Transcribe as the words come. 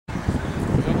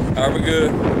Are we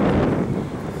good?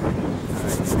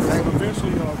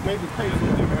 Eventually, David paid for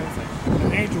them, man.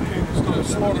 The angel came and started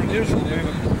slaughtering Israel, man.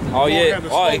 Oh yeah.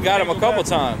 Oh, he got him a couple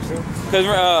times. Because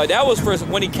that was for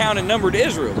when he counted numbered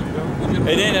Israel. And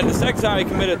then at the second time he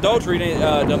committed adultery,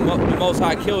 then the Most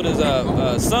High killed his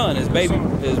son, his baby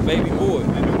boy.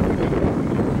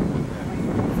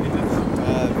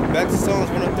 Back to Psalms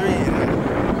 103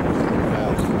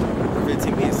 and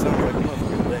 15 being Psalms like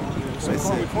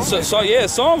motherfucker. So yeah,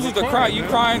 Psalms is the cry you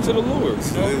crying to the Lord.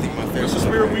 That's the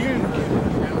spirit we in. We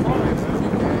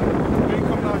ain't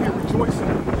coming out here rejoicing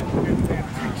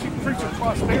and preaching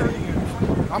prosperity.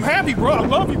 I'm happy, bro. I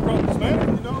love you, brothers, man.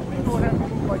 You know what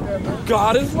happens like that, man.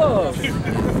 God is love.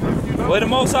 Well, the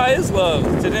Most High is love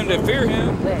to them that fear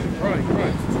Him. Right.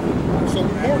 So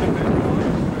we're more than that.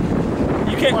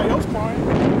 You can't. Anybody else crying?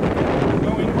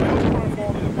 No, anybody else crying for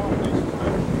all the abominations,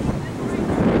 man.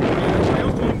 Anybody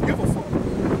else don't even give a fuck.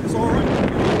 It's all right.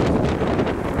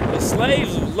 The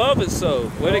slaves love it so.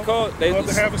 What they call it? They love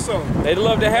to have it so. They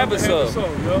love to have it so.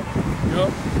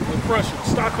 Yup. Oppression,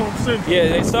 Stockholm syndrome. Yeah,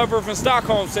 they suffer from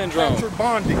Stockholm syndrome. Captured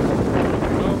bonding. You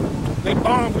know? They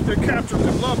bond with their captors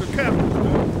and love their captors. You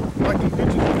know? Like them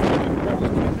bitches.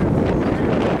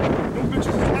 Them bitches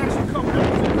is actually coming out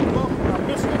and love them. I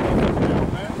miss that now,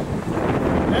 man.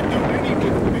 That dude, they ain't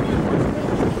getting video.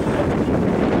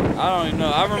 I don't even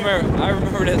know. I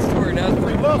remember that story. That was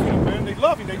They love you, man. They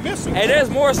love you. They miss you. Hey, there's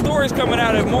more stories coming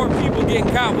out of more people getting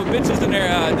caught with bitches in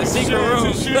their the secret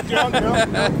rooms. Shit, yeah.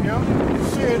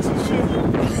 Sheds and shit.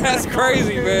 That's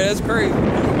crazy, man. That's crazy.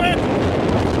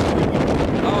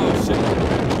 Oh shit.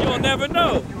 You'll never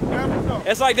know. You'll never know.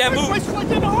 It's like that movie. Places like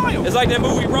that in Ohio. It's like that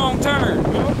movie Wrong Turn.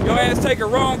 Your ass take a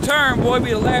wrong turn, boy,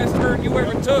 be the last turn you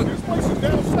ever took. There's places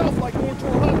down south like going to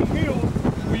Rocky Hills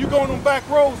where you go on them back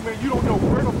roads, man, you don't know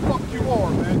where the fuck you are,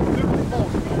 man. You're literally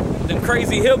lost, man. Them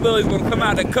crazy hillbillies gonna come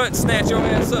out the cut and snatch your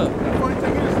ass up. The funny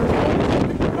thing is,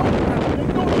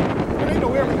 they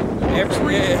know everything.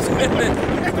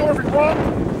 They know every rock,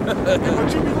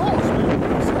 but you be lost, man.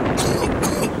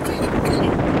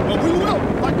 But who else,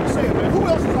 like you said, man, who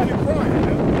else is out here crying, man?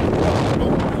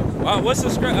 What's the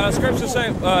scripture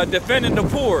say? Defending the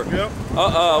poor. Yep.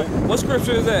 What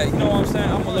scripture is that? You know what I'm saying?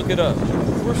 I'm gonna look it up.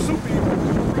 We're super.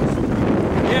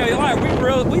 Yeah, like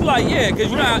we like, yeah, cause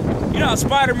you know how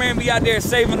Spider-Man be out there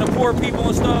saving the poor people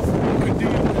and stuff.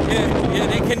 Yeah,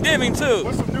 they condemning too.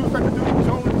 What's some news I can do with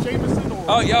Jonah Jameson?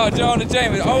 Oh, y'all, Jonah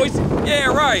Jameson, always, yeah,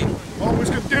 right. Always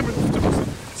condemning.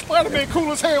 Spider-Man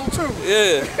cool as hell too.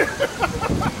 Yeah.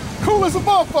 Cool as a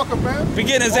motherfucker, man. Be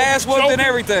getting his ass whooped and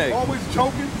everything. Always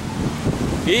joking.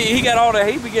 He got all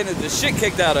he be getting the shit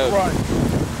kicked out of him. Right.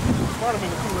 Spider-Man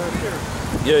the cool ass character.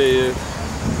 Yeah.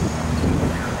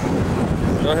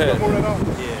 Go ahead.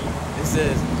 Yeah. It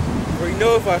says, "For you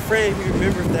know if our frame he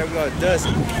remembers that we are dust.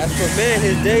 As for man,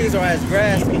 his days are as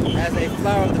grass, as a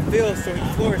flower of the field, so he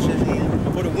flourishes.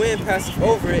 For the wind passeth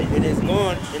over it, and is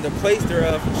gone, and the place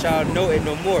thereof shall know it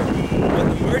no more.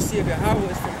 But the mercy of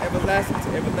Yahweh is from everlasting to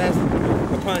everlasting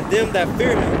upon them that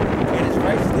fear him, and his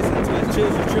righteousness unto his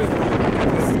children's children.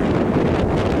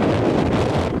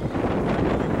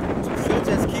 To such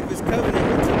as keep his covenant,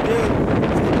 and to them,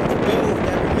 to those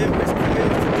that remember his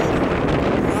commandments to do them.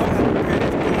 How have prepared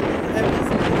his kingdom in the heavens,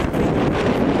 and his kingdom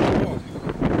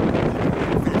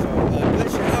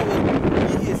bless Yahweh,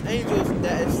 ye his angels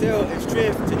that excel in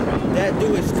strength, that do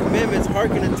his commandments,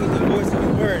 hearken unto the voice of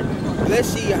his word.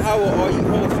 Bless ye Yahweh, all ye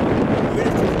hosts,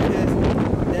 ministers of his,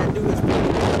 that do his will.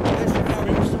 Bless Yahweh,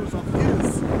 ministers of his.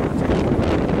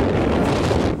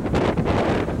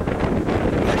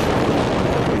 Bless Yahweh,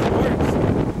 all his works,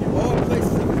 in all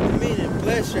places of his dominion.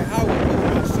 Bless Yahweh, O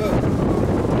my soul.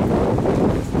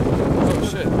 Oh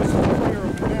shit.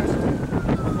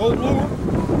 O Lord,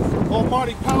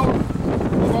 almighty power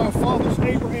of our fathers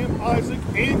Abraham, Isaac,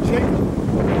 and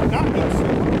Jacob, not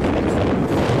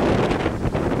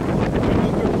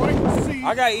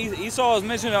I got Esau's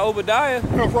mention of Obadiah.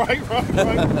 right.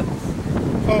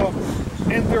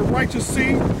 And their righteous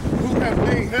seed, who have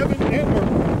made heaven and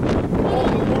earth, all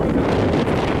the Lord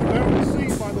have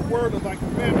received by the word of thy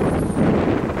commandment,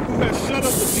 who has shut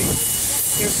up the deep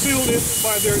and sealed it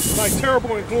by thy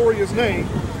terrible and glorious name,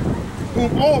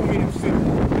 whom all men see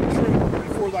and tremble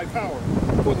before thy power.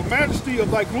 For the majesty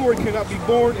of thy glory cannot be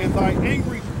borne, and thy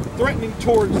angry threatening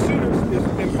towards sinners is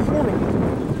insupportable.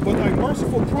 But thy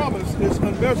merciful promise is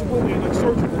unmeasurable and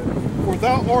unsearchable. For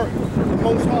thou art the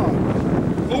Most High,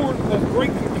 Lord of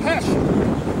great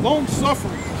compassion,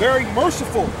 long-suffering, very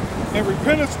merciful, and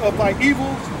repentance of thy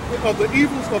evils, of the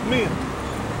evils of men.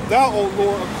 Thou, O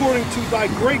Lord, according to thy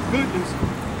great goodness,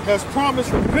 hast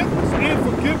promised repentance and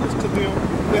forgiveness to them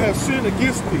that have sinned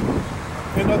against thee.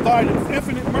 And of thy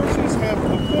infinite mercies have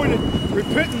appointed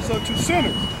repentance unto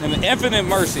sinners. And the infinite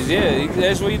mercies, yeah,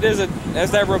 that's what he does.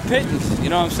 That's that repentance, you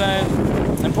know what I'm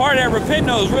saying? And part of that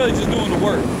repentance is really just doing the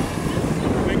work.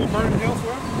 They gonna burn in hell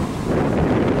forever?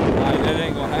 That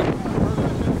ain't gonna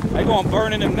happen. They gonna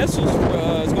burn in the missiles.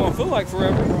 It's gonna feel like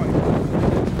forever. Right.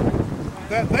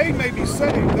 That they may be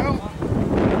saved. Thou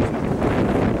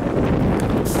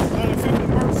infinite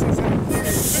mercies have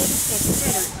appointed repentance unto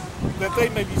sinners, that they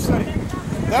may be saved.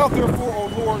 Thou therefore, O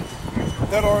Lord,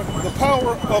 that are the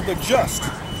power of the just,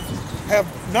 have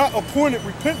not appointed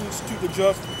repentance to the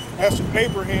just, as to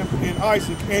Abraham and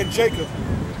Isaac and Jacob,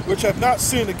 which have not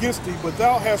sinned against thee, but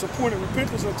thou hast appointed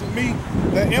repentance unto me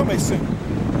that am a sinner.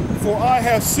 For I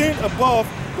have sinned above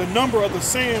the number of the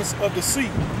sands of the sea.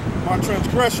 My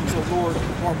transgressions, O Lord,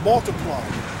 are multiplied.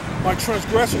 My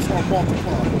transgressions are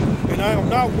multiplied. And I am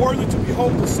not worthy to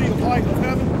behold the sea of light of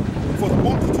heaven, for the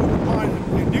multitude of mine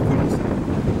iniquities.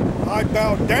 I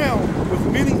bow down with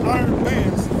many iron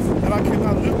bands, that I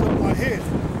cannot lift up my head,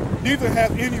 neither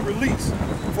have any release.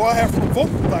 For I have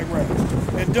provoked thy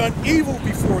wrath, and done evil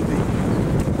before thee.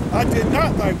 I did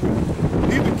not thy will,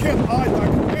 neither kept I thy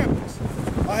commandments.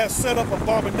 I have set up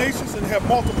abominations and have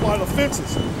multiplied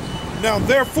offenses. Now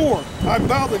therefore I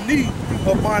bow the knee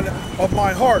of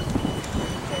my heart,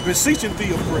 beseeching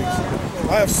thee of grace.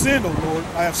 I have sinned, O Lord,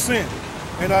 I have sinned,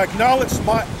 and I acknowledge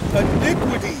my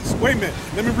iniquities. Wait a minute,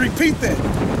 let me repeat that.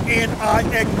 And I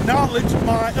acknowledge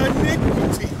my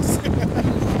iniquities.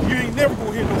 You ain't never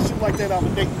gonna hear no shit like that out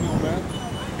of Nathan, man.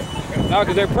 No,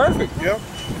 because they're perfect. Yep.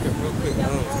 Real quick, Go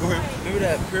ahead. remember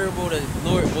that parable that the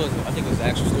Lord was? I think it was the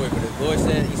actual story, but the Lord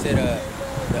said, he said,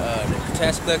 the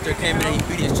tax collector came in and he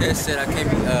beat his chest, said, I can't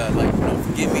be,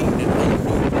 forgive me. And then the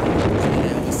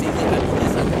other dude, see me, I do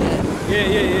this, I do that.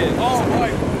 Yeah. Oh,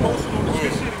 right. Emotional the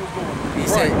shit he was doing. He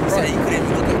said he couldn't even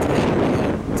look up to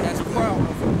the tax collector.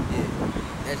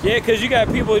 Yeah, because you got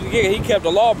people, he kept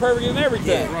the law perfect and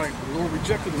everything. Yeah, right. The Lord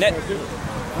rejected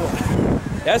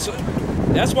us.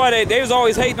 That's why they was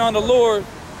always hating on the Lord,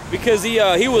 because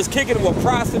he was kicking with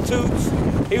prostitutes.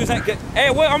 He was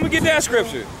hey, well, I'm gonna get that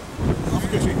scripture.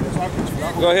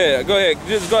 Go ahead.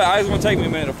 Just go ahead. I just want to take me a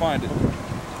minute to find it,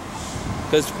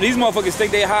 because these motherfuckers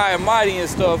think they high and mighty and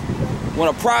stuff. When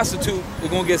a prostitute is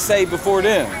gonna get saved before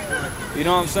them, you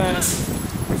know what I'm saying?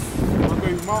 My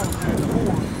baby mama had a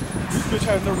whore. This bitch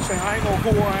had never say, I ain't no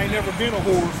whore. I ain't never been a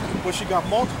whore. But she got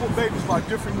multiple babies by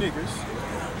different niggas.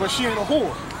 But she ain't a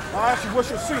whore. I asked her, what's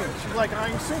your sin? She's like, I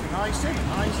ain't sinning.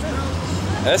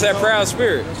 That's that proud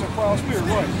spirit. That's that proud spirit,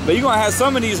 right? But you're gonna have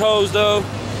some of these hoes though,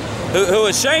 who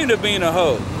ashamed of being a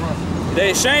hoe. Right.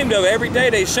 They ashamed of it. Every day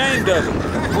they ashamed of it.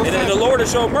 And then the Lord will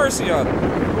show mercy on them.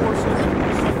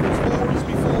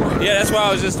 Yeah, that's what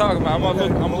I was just talking about.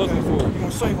 I'm looking for it. You're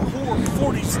gonna save a whore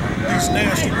before these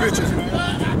nasty bitches, man.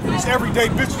 These everyday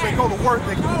bitches, they go to work,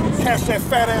 they cash that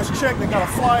fat ass check, they got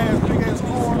a fly ass, big ass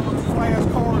car,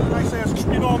 nice ass,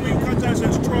 you know what I mean, cut ass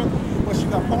truck, but she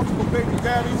got multiple baby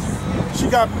daddies. She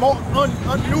got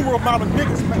unnumberable amount of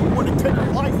niggas, man, who want to take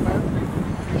her life, man.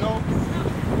 You know?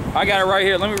 I got it right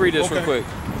here. Let me read this real quick.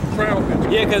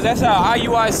 Yeah, because that's how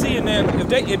IUIC and them,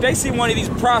 if they see one of these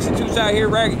prostitutes out here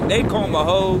ragging, they call them a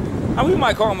hoe. I mean, we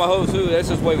might call them a hoe too. That's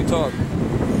just the way we talk.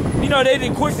 You know, they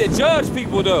didn't quick to judge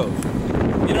people though.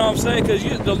 You know what I'm saying? Because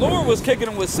the Lord was kicking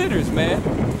them with sinners, man.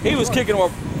 He was kicking them.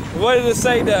 What did it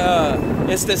say?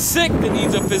 It's the sick that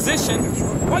needs a physician.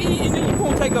 Why you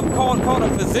gonna take a call a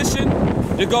physician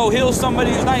to go heal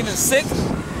somebody who's not even sick?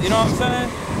 You know what I'm saying?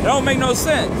 It don't make no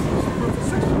sense.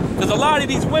 Because a lot of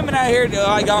these women out here,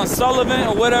 like on Sullivan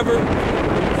or whatever,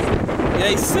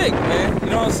 they sick, man. You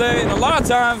know what I'm saying? And a lot of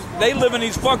times, they live in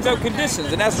these fucked up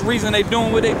conditions, and that's the reason they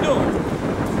doing what they doing.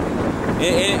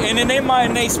 And in their mind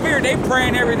and their spirit, they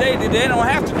praying every day that they don't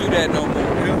have to do that no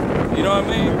more. You know what I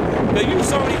mean? Because you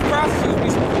some of these prostitutes, be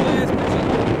some cool ass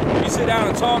bitches. You sit down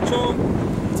and talk to them.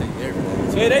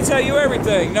 Yeah, they tell you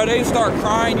everything. You know, they start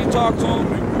crying, you talk to them.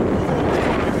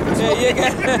 Yeah,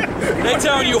 they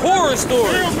telling you horror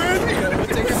stories.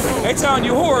 They telling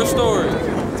you horror stories.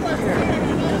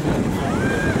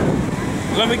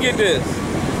 Let me get this.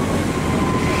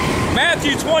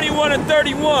 Matthew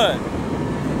 21:31.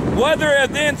 Whether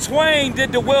then twain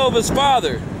did the will of his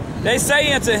father, they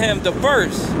say unto him the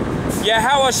first.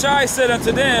 Yahushua said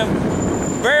unto them,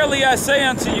 Verily I say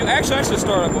unto you. Actually, I should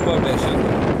start up above that shit.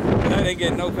 I didn't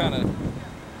get no kind of.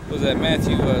 What was that?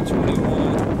 Matthew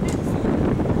 21.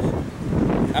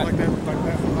 Like that,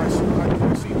 I see like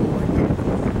that.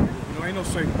 You know, ain't no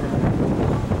Satan, bro.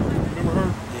 Remember her?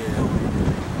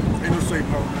 Yeah. Ain't no Satan,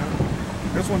 bro, man.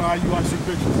 That's one of the IUIC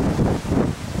bitches.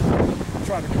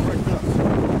 Trying to correct us.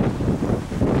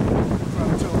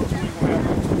 Trying to tell us we ain't gonna have no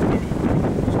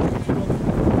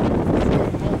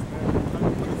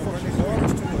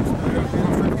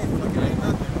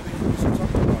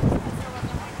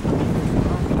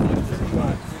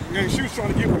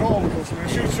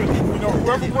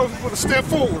whoever would have stepped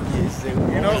forward. Yes,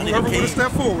 You know, whoever would have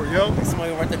stepped forward, yo.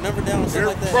 Somebody write the number down or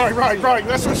something like that. Right.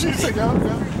 That's what she said, yo.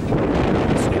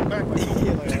 Step back like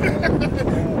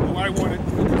I wanted.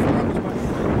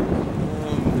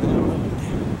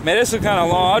 Man, this is kind of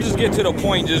long. I'll just get to the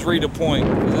point. Just read the point.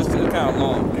 This is kind of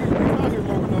long. You're out here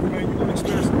long enough, man. You're gonna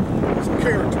experience some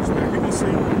characters, man. You're gonna see.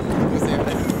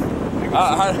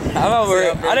 I'm over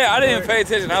here. I didn't even pay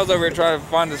attention. I was over here trying to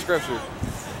find the scripture.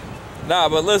 Nah,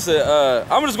 but listen,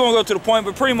 I'm just gonna go to the point.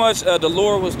 But pretty much, the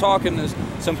Lord was talking to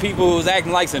some people who was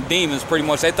acting like some demons. Pretty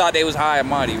much, they thought they was high and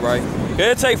mighty, right?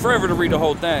 It'd take forever to read the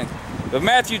whole thing. But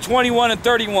Matthew 21 and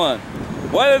 31.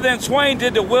 Whether then twain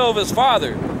did the will of his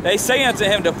father, they say unto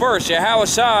him the first.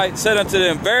 Yahushua said unto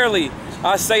them, Verily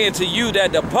I say unto you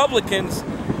that the publicans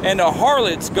and the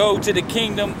harlots go to the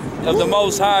kingdom of the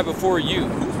Most High before you.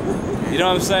 You know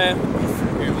what I'm saying?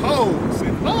 And hoes.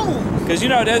 Because, you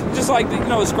know, that's just like, you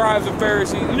know, scribes and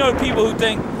Pharisees. You know, the people who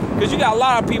think, because you got a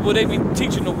lot of people, they be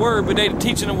teaching the word, but they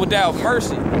teaching them without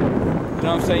mercy. You know what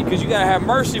I'm saying? Because you got to have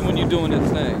mercy when you're doing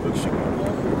this thing. Who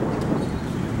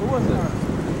was that?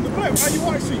 The black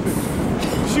IUIC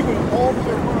bitch. She went all the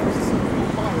way around.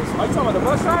 Are you talking about the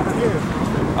bus driver?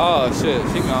 Yeah. Oh, shit.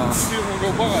 She gone. She didn't want to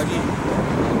go by it.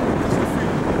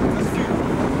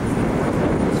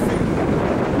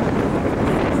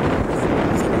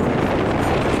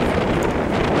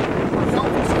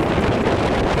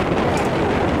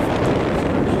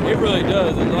 It really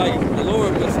does. It's like the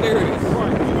Lord mysterious.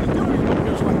 Right. You want to deal with no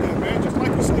bitch like that, man. Just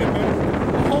like you said,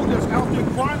 man. A hoe that's out there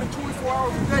grinding 24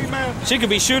 hours a day, man. She could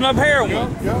be shooting up heroin.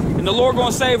 Yeah. And the Lord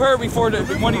gonna save her before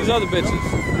one of these other bitches.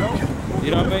 Yeah.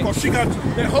 You know what I mean? Because she got,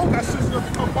 that hoe got sense enough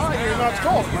to come by here and not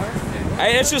talk, man.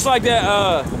 Hey, it's just like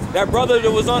that brother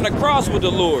that was on the cross with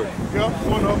the Lord. Yeah,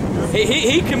 one of them. Yeah.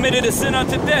 He committed a sin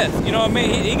unto death. You know what I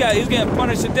mean? He's getting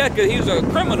punished to death because he was a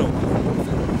criminal.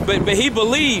 But he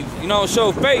believed, you know,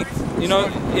 showed faith. You know,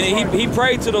 and he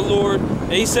prayed to the Lord,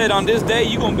 and he said, on this day,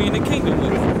 you're going to be in the kingdom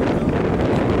with me.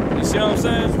 You see what I'm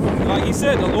saying? Like he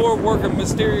said, the Lord work in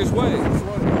mysterious ways. That's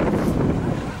right.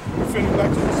 We're finna back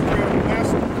to the prayer of the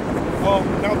master.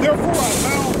 Now therefore I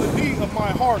bow the knee of my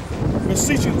heart,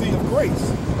 beseeching thee of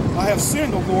grace. I have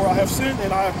sinned, O Lord, I have sinned,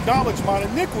 and I acknowledge mine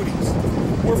iniquities.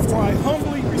 Wherefore I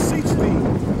humbly beseech thee,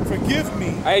 forgive me.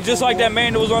 Hey, just like that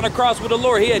man that was on the cross with the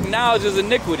Lord, he acknowledged his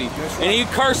iniquity. Right. And he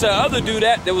cursed the other dude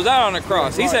that was out on the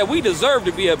cross. He said, we deserve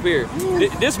to be up here.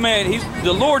 This man,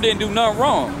 the Lord didn't do nothing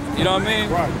wrong. You know what I mean?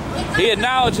 Right. He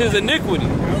acknowledged his iniquity.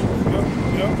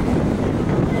 Yeah.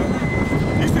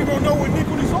 These people don't know what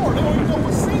iniquities are. They don't even know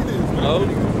what sin is, man. No.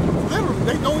 Literally,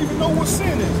 they don't even know what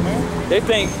sin is, man. They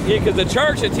think, yeah, because the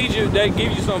church will teach you, they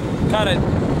give you some kind of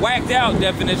whacked out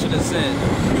definition of sin.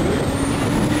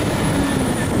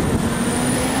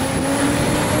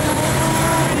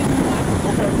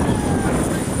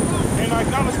 And I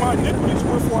acknowledge my iniquities,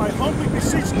 wherefore I humbly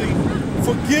beseech thee,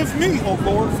 forgive me, O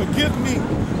Lord, forgive me,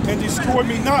 and destroy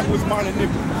me not with mine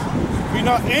iniquities. Be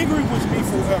not angry with me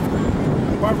forever.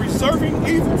 By reserving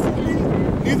evil for me,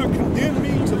 neither condemn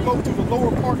me to go to the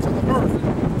lower parts of the earth.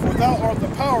 For thou art the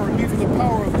power, and even the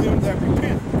power of them that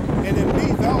repent. And in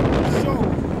me thou wilt show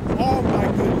all my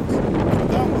goodness. For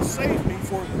thou wilt save me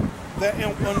for that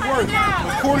am unworthy,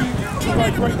 according to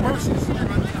thy great mercies.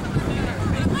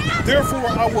 Therefore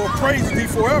I will praise thee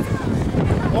forever,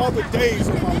 all the days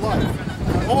of my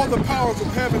life. All the powers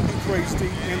of heaven do praise thee,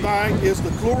 and thine is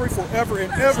the glory forever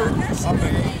and ever.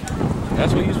 Amen.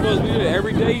 That's what you're supposed to be doing.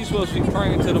 Every day you're supposed to be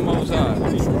praying to the Most High.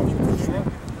 That's right.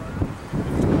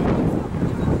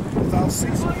 Without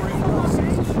ceasing, praying without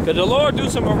ceasing. Because the Lord do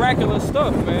some miraculous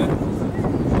stuff, man.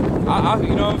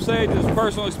 You know what I'm saying? Just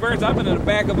personal experience. I've been in the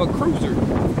back of a cruiser.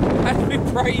 I have to be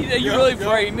praying. You really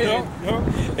praying in.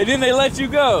 And then they let you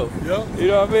go. Yeah. You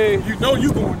know what I mean? You know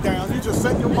you going down. You just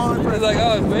set your mind. It's like,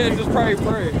 oh man, just pray.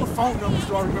 What phone numbers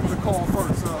do I remember to call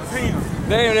first?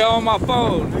 Damn, they're on my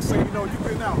phone. They say, you know, you've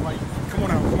been out. Like, come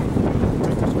on out.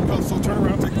 Take this cup. So turn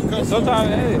around, take the cup. Sometimes,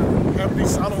 hey. You have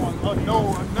these, I don't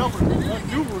know a number.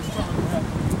 Numerous times.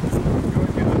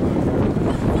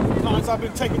 Times I've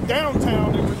been taken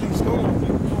downtown and released going.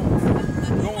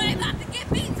 You ain't about to get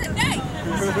me today.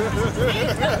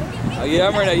 Yeah, I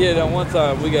remember that. Yeah, that one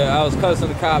time I was cussing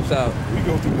the cops out. We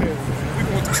go through hell, man. We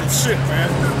going through some shit, man.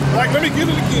 Like, let me get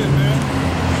it again, man.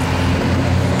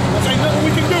 There ain't nothing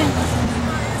we can do.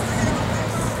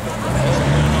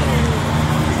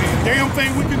 Ain't a damn thing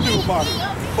we can do about it,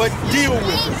 but deal with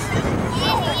it.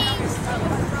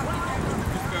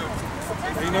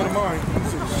 Ain't none of mine.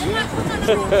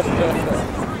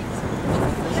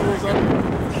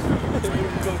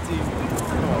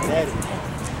 Daddy.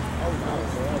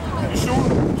 You sure?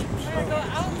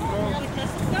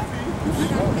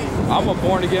 I'm a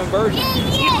born again virgin.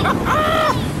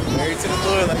 Married to the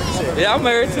Lord, like you said. Yeah, I'm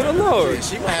married to the Lord. Yeah,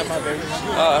 she might have my baby.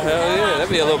 Oh, hell yeah. That'd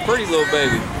be a little pretty little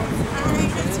baby.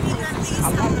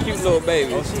 Cute little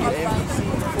baby.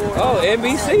 Oh,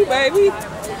 NBC, baby.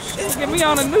 Get me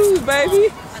on the news,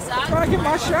 baby. I'm trying to get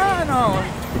my shine on.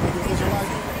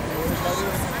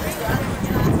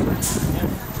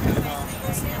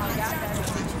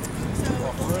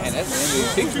 Man, that's an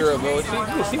NBC girl, bro.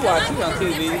 She watch you on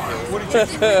TV.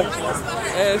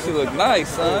 Man, she look nice,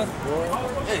 son.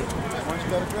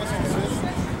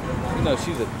 You know,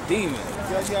 she's a demon.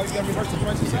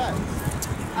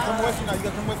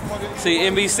 See,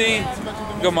 NBC,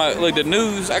 look, the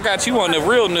news. I got you on the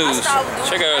real news.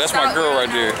 Check out, that's my girl right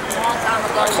there.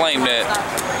 I claim that.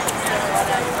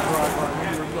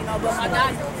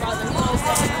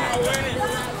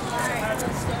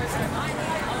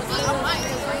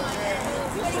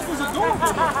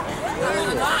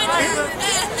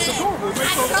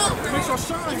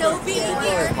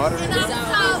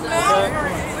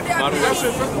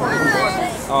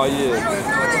 Oh yeah.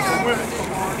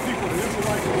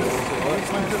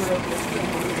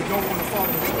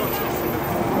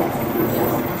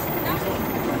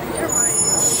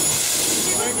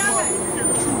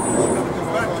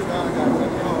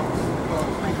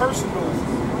 Personal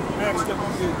acts that we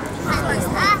did.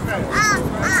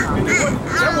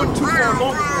 That wasn't too far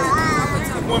long ago.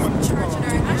 The woman was covered,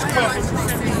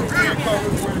 hair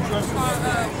covered, wearing dresses.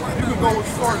 You can go as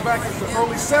far back as the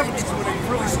early 70s when they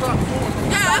really stopped doing it.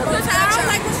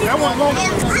 That wasn't long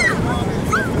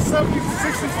ago. The 70s,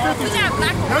 60s, 50s.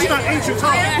 Now you're not ancient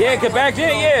times. Yeah, cause back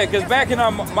then, yeah, cause back in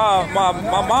my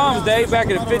mom's day,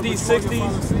 back in the 50s,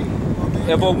 60s.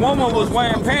 If a woman was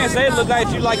wearing pants, they looked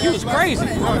at you like you was crazy.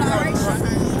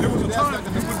 There was a time that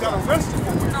people got arrested for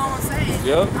it.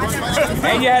 Yep.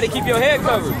 And you had to keep your head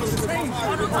covered.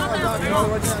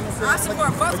 I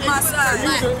support both my sides.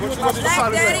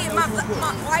 Black daddy and my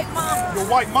white mom. Your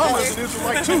white mama is an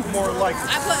Israelite too, more likely.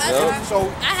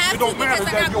 So it don't matter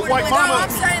that your white mama.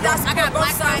 I'm saying that I got both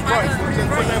sides. Right,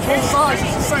 but both sides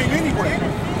is the same anyway.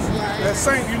 That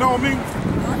same, you know what I mean?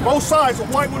 Both sides, the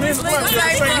white one and the black, they're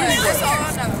the same anyway. That's all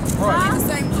I know. Right. The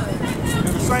same color.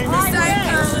 They're the same color.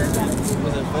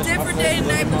 Different day and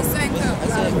night, but the same color.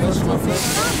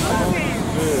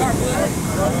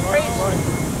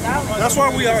 That's why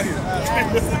we out here.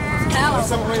 Hell,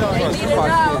 they need to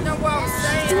know what I'm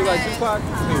saying. She was like Tupac.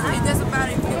 It doesn't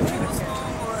matter if people's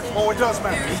Oh, it does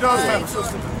matter. It does matter,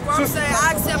 sister. What I'm saying,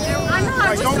 I accept everyone. I know,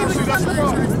 I don't see that's the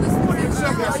problem.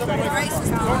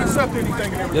 Don't accept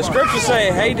anything. The scriptures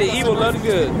say, hate the evil, love the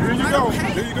good. Here you go.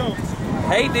 There you go.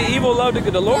 Hate the evil, love the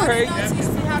good. The Lord hates. I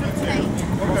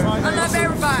love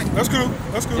everybody. That's cool.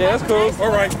 That's cool. Yeah, that's cool.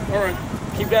 All right. All right.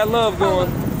 Keep that love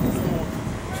going.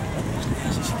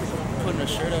 Putting her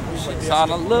shirt up and shit. It's on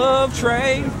a love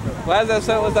train. Why is that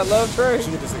saying? What's that love train?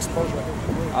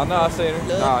 I know, I seen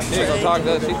her. Nah, she ain't gonna talk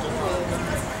to us.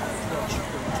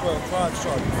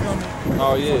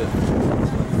 Oh, yeah.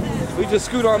 We just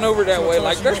scoot on over that way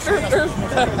like there's.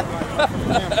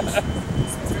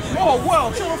 Oh,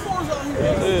 wow. Channel 4's out here.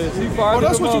 Yeah, she fired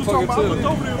that's the what you was talking motherfucker about. I too. looked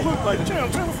over there and looked like Channel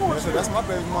 4. That's my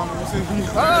baby mama. That'd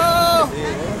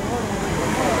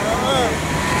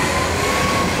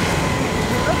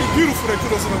be beautiful they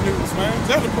put us in the news, man.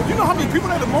 You know how many people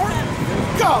that are more?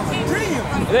 God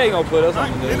damn. They ain't gonna put us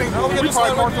on the news. We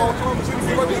probably marked all Columbus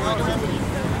anyway.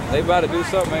 They about to do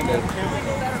something, ain't they?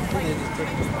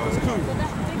 That's cool.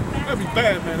 That'd be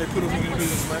bad, man. They put us in the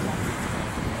news, man.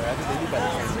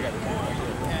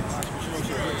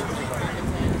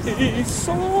 He's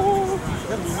so.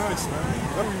 That'd be nice, man.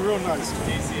 That'd be real nice.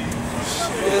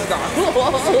 It's gone.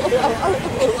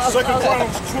 2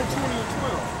 Chronicles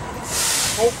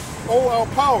 20:12. O our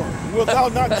power, wilt thou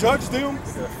not judge them?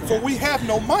 For we have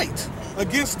no might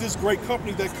against this great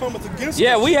company that cometh against us.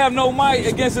 Yeah, we have no might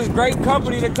against this great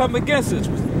company that come against us.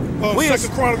 2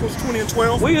 Chronicles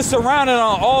 20:12. We are surrounded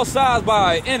on all sides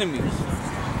by enemies.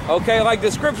 Okay, like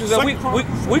the scriptures that we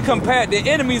combat the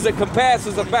enemies that compass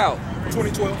us about.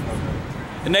 20:12.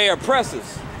 And they oppress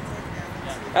us.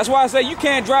 That's why I say you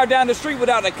can't drive down the street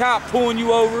without a cop pulling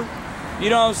you over. You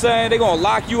know what I'm saying? They're gonna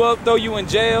lock you up, throw you in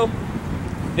jail.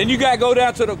 Then you gotta go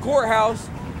down to the courthouse.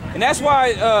 And that's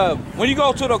why when you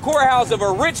go to the courthouse, if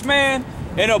a rich man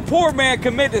and a poor man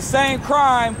commit the same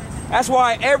crime, that's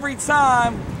why every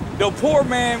time the poor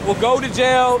man will go to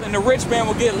jail and the rich man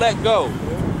will get let go.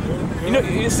 You know,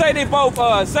 you say they both,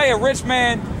 say a rich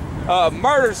man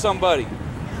murdered somebody.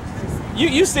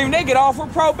 You see them, they get off for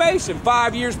probation,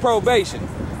 5 years probation.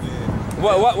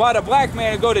 Why the black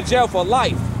man go to jail for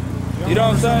life? You know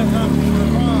what I'm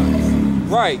saying?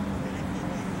 Right.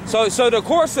 So the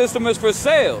court system is for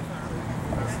sale.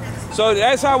 So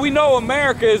that's how we know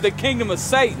America is the kingdom of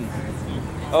Satan.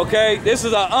 Okay, this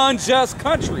is an unjust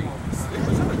country.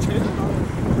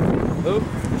 Who?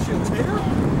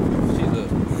 She's a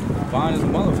fine as a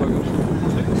motherfucker.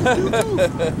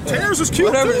 Tears is cute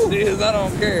Whatever too. it is, I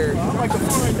don't care. I'd like to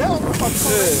find out. I'm about to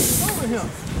find him.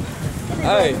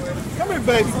 Hey. Come here,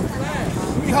 baby.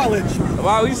 Let me holler at you.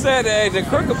 Well, we said that the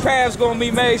crooked path's gonna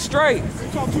be made straight.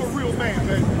 Talk to a real man,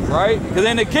 baby. Right? Because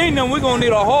in the kingdom, we're gonna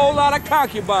need a whole lot of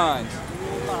concubines.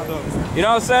 You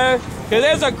know what I'm saying? Because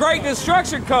there's a great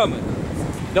destruction coming.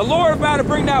 The Lord about to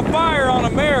bring that fire on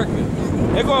America.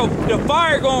 The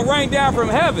fire gonna rain down from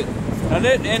heaven. And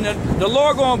the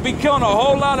Lord gonna be killing a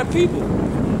whole lot of people.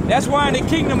 That's why in the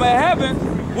kingdom of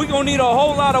heaven, we're gonna need a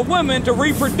whole lot of women to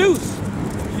reproduce.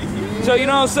 So you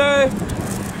know what I'm saying?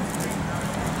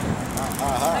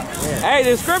 Hey,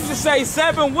 the scriptures say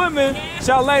 7 women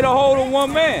shall lay the hold of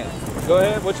 1 man. Go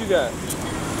ahead, what you got?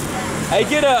 Hey,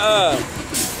 get a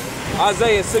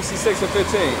Isaiah 66 and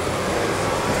 15.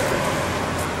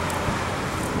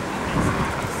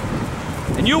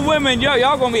 And you women,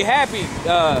 y'all gonna be happy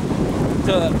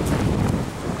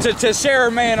to share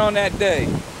a man on that day.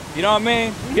 You know what I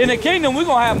mean? In the kingdom, we're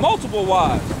gonna have multiple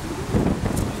wives.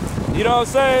 You know what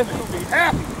I'm saying? We're gonna be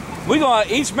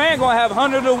happy. Each man gonna have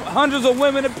hundreds of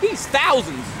women apiece,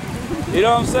 thousands. You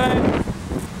know what I'm saying?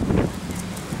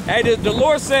 Hey, the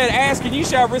Lord said, ask and you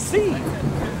shall receive.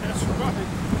 That's right.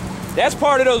 That's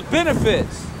part of those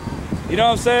benefits. You know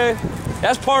what I'm saying?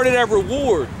 That's part of that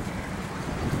reward.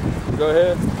 Go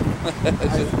ahead.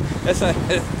 That's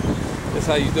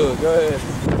how you do it. Go ahead.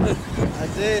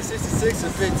 Isaiah 66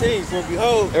 and 15, for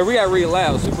behold. Hey, we gotta read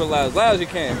loud, super loud, as loud as you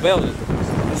can. Belt it.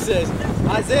 It says,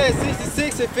 Isaiah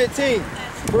 66 and 15,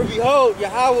 for behold,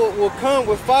 Yahweh will come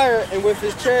with fire and with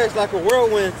his chariots like a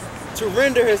whirlwind, to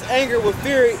render his anger with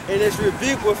fury and his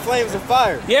rebuke with flames of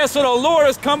fire. Yeah, so the Lord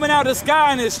is coming out of the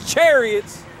sky in his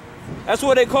chariots. That's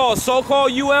what they call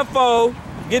so-called UFO.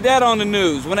 Get that on the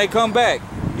news when they come back.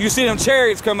 You see them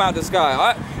chariots come out the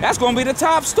sky. That's going to be the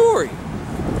top story.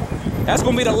 That's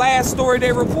going to be the last story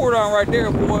they report on right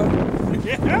there, boy.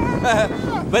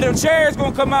 But them chariots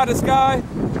going to come out the sky,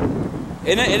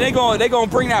 and they going to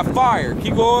bring that fire.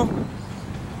 Keep going.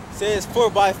 It says, for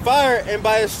by fire and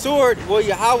by a sword will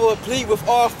Yahweh plead with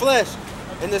all flesh,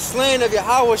 and the slain of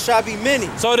Yahweh shall be many.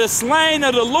 So the slain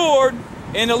of the Lord,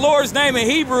 and the Lord's name in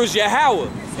Hebrew is Yahweh.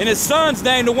 And his son's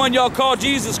name, the one y'all call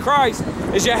Jesus Christ,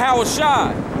 is Yahweh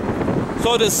Shai.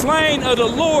 So the slain of the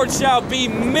Lord shall be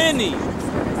many.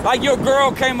 Like your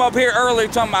girl came up here earlier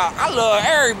talking about, I love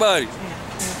everybody.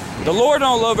 The Lord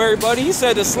don't love everybody. He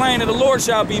said the slain of the Lord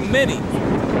shall be many.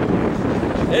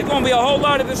 There's going to be a whole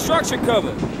lot of destruction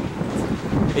coming.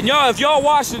 And y'all, if y'all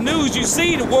watch the news, you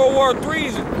see the World War III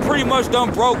is pretty much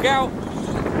done broke out.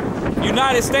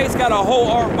 United States got a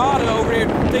whole armada over there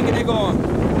thinking they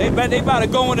about to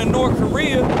go into North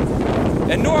Korea.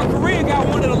 And North Korea got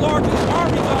one of the largest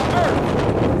armies on earth.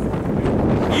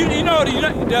 You know,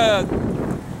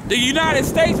 the United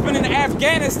States been in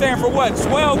Afghanistan for what,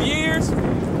 12 years?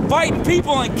 Fighting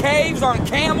people in caves on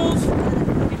camels.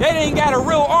 They ain't got a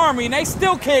real army and they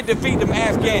still can't defeat them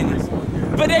Afghans.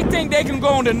 But they think they can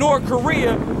go into North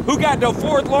Korea, who got the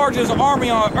 4th largest army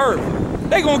on earth.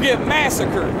 They gonna get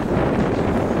massacred.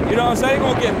 You know what I'm saying? They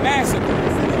gonna get massacred.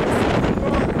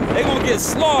 They gonna get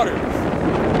slaughtered.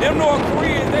 Them North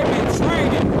Koreans, they've been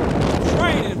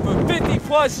training for 50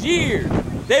 plus years.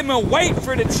 They've been waiting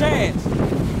for the chance.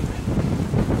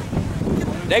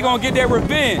 They gonna get their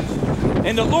revenge.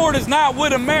 And the Lord is not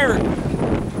with America.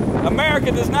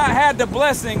 America does not have the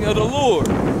blessing of the Lord.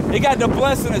 They got the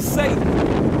blessing of Satan.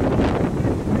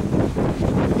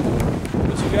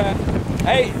 What you got?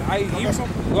 Hey,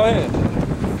 go ahead.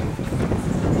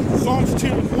 Psalms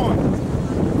 10:1.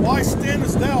 Why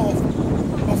standest thou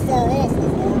afar off, O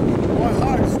Lord? Why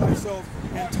hidest thyself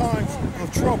in times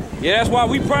of trouble? Yeah, that's why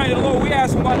we pray to the Lord. We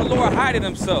ask him why the Lord hiding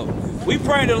himself. We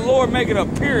pray to the Lord make an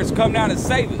appearance, come down and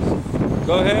save us.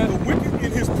 Go ahead. The wicked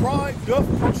in his pride doth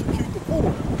persecute the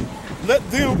poor. Let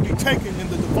them be taken in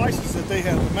the devices that they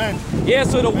have imagined. Yeah,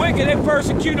 so the wicked, they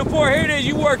persecute the poor. Here it is,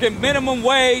 you working minimum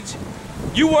wage.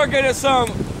 You working at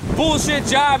some bullshit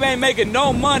job, ain't making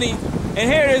no money. And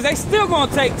here it is, they still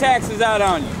gonna take taxes out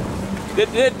on you.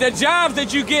 The jobs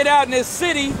that you get out in this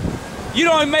city, you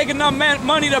don't even make enough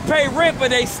money to pay rent, but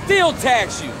they still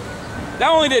tax you.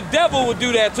 Not only the devil would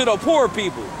do that to the poor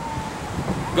people.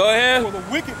 Go ahead. For the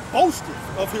wicked boasteth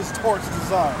of his heart's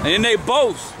desire. And then they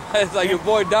boast. It's like your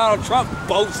boy Donald Trump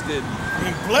boasted.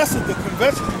 And blessed the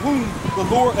convention whom the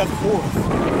Lord abhorreth.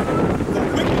 The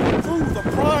wicked through the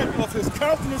pride of his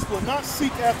countenance will not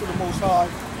seek after the Most High,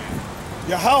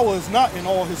 Yahweh is not in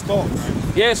all his thoughts.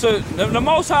 Yeah, so the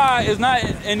Most High is not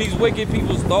in these wicked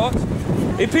people's thoughts.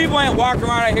 If people ain't walking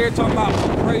around out here talking about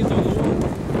praise the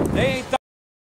Lord, they ain't